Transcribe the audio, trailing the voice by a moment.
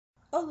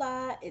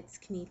Hola, it's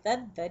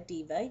Kanitha the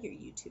Diva, your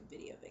YouTube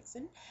video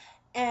vixen.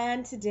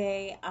 And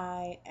today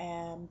I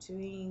am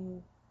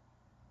doing,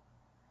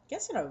 I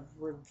guess, a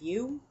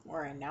review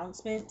or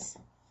announcement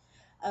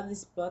of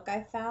this book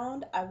I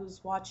found. I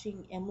was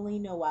watching Emily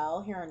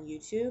Noel here on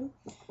YouTube,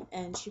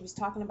 and she was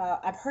talking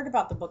about, I've heard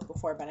about the book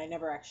before, but I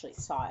never actually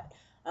saw it.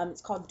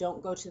 It's called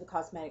Don't Go to the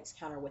Cosmetics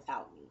Counter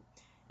Without Me.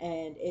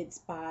 And it's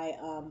by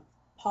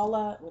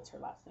Paula, what's her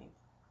last name?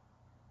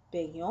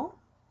 Bignon.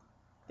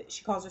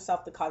 She calls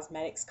herself the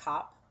Cosmetics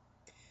Cop.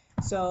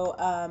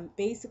 So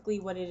basically,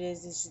 what it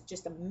is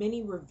just a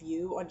mini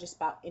review on just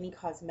about any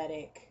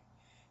cosmetic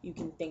you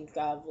can think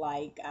of.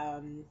 Like,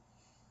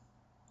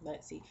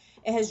 let's see,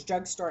 it has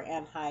drugstore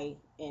and high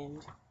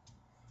end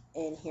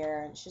in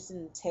here. It's just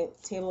in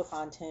table of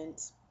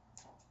contents.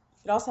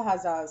 It also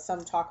has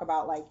some talk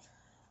about like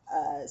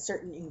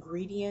certain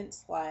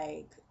ingredients,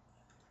 like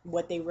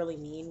what they really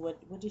mean.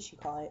 What did she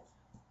call it?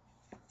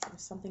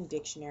 Something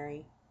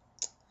dictionary.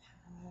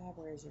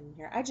 Where is it in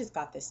here? I just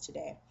got this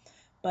today.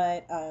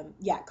 But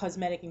yeah,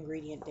 cosmetic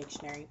ingredient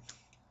dictionary.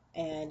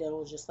 And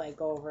it'll just like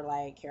go over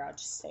like, here, I'll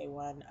just say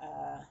one.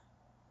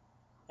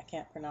 I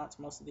can't pronounce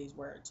most of these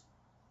words.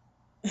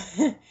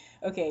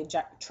 Okay,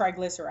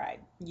 triglyceride,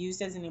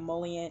 used as an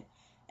emollient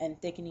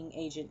and thickening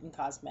agent in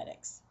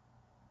cosmetics.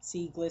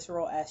 See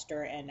glycerol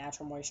ester and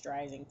natural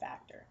moisturizing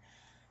factor.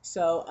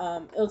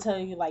 So it'll tell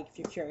you, like, if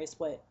you're curious,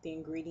 what the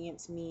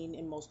ingredients mean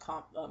in most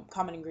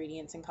common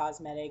ingredients in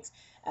cosmetics,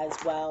 as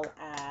well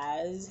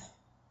as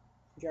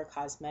your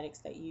cosmetics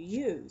that you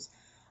use.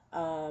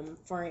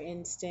 For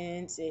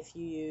instance, if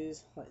you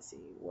use, let's see,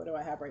 what do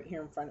I have right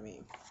here in front of me?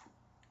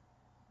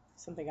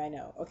 Something I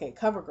know. Okay,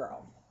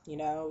 CoverGirl. You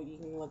know, you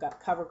can look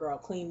up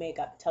CoverGirl clean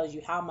makeup. It tells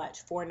you how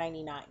much,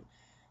 $4.99,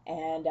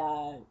 and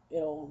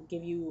it'll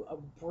give you a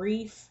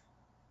brief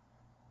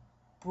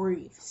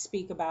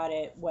speak about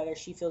it, whether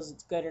she feels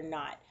it's good or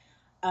not.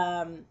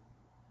 Um,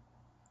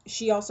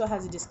 she also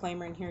has a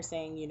disclaimer in here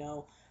saying, you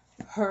know,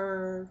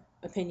 her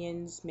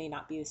opinions may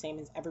not be the same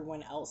as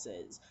everyone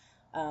else's.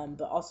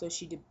 But also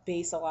she did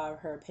base a lot of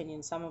her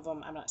opinions. Some of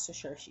them, I'm not so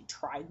sure if she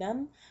tried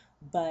them,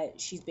 but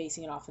she's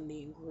basing it off of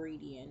the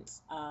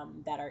ingredients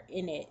that are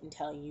in it and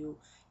telling you,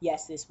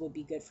 yes, this would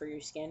be good for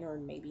your skin, or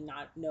maybe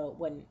not. No, it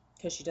wouldn't,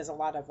 because she does a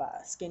lot of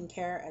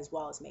skincare as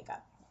well as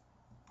makeup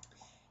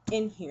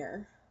in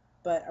here.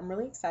 But I'm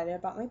really excited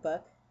about my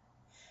book.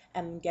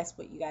 And guess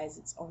what, you guys?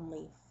 It's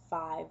only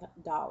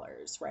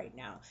 $5 right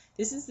now.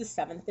 This is the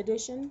 7th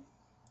edition.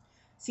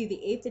 See, the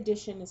 8th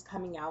edition is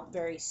coming out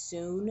very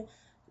soon,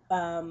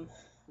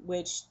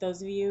 which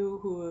those of you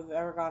who have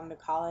ever gone to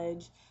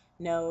college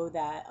know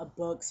that a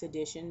book's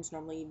editions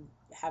normally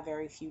have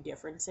very few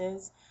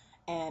differences.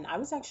 And I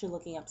was actually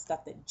looking up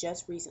stuff that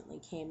just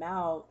recently came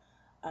out.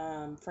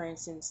 For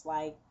instance,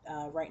 like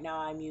right now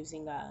I'm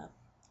using a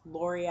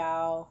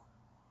L'Oreal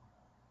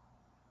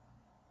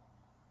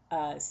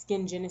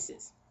Skin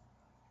Genesis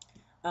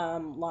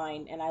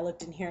line, and I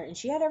looked in here and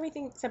she had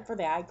everything except for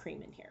the eye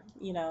cream in here,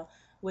 you know,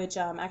 which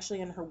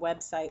actually on her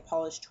website,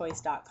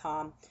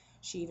 polishchoice.com,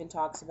 she even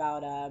talks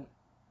about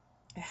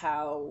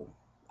how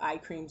eye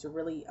creams are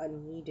really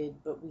unneeded,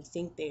 but we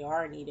think they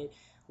are needed,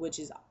 which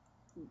is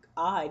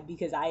odd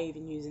because I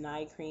even use an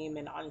eye cream,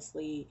 and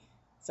honestly,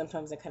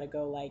 sometimes I kind of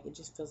go like, it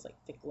just feels like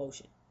thick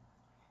lotion.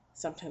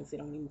 Sometimes they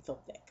don't even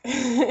feel thick,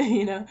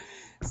 you know?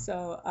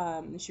 So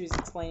she was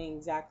explaining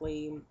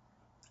exactly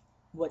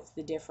what's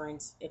the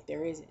difference, if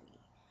there is any.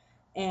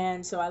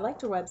 And so I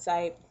liked her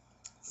website.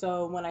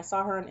 So when I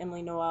saw her on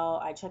Emily Noel,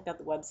 I checked out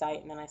the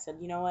website, and then I said,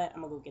 you know what,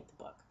 I'm gonna go get the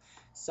book.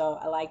 So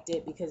I liked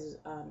it because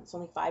it's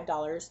only $5,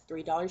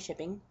 $3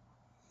 shipping.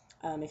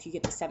 If you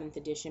get the 7th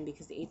edition,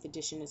 because the 8th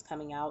edition is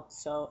coming out.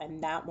 So,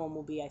 and that one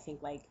will be, I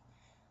think, like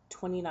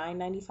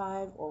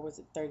 $29.95, or was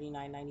it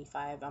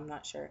 $39.95? I'm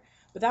not sure.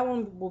 But that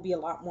one will be a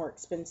lot more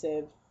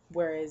expensive.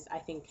 Whereas I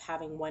think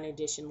having one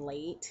edition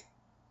late,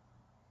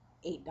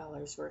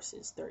 $8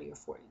 versus $30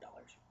 or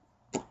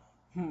 $40.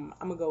 I'm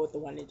gonna go with the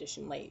one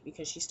edition late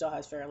because she still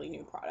has fairly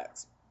new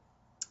products.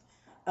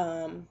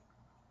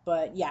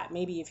 But yeah,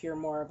 maybe if you're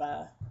more of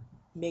a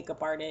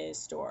makeup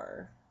artist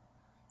or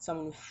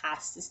someone who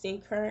has to stay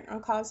current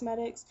on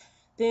cosmetics,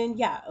 then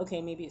yeah,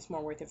 okay, maybe it's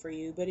more worth it for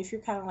you. But if you're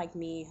kind of like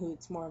me, who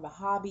it's more of a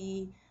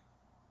hobby,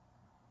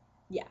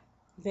 yeah,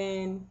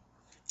 then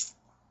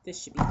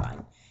this should be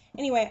fun.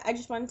 Anyway, I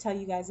just want to tell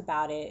you guys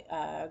about it.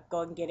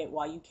 Go and get it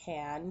while you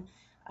can.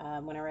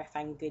 Whenever I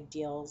find good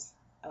deals,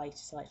 I like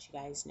to let you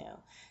guys know.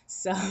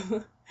 So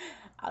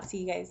I'll see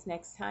you guys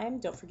next time.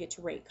 Don't forget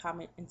to rate,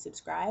 comment, and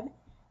subscribe.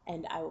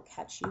 And I will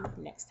catch you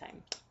next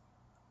time.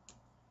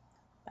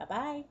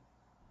 Bye-bye.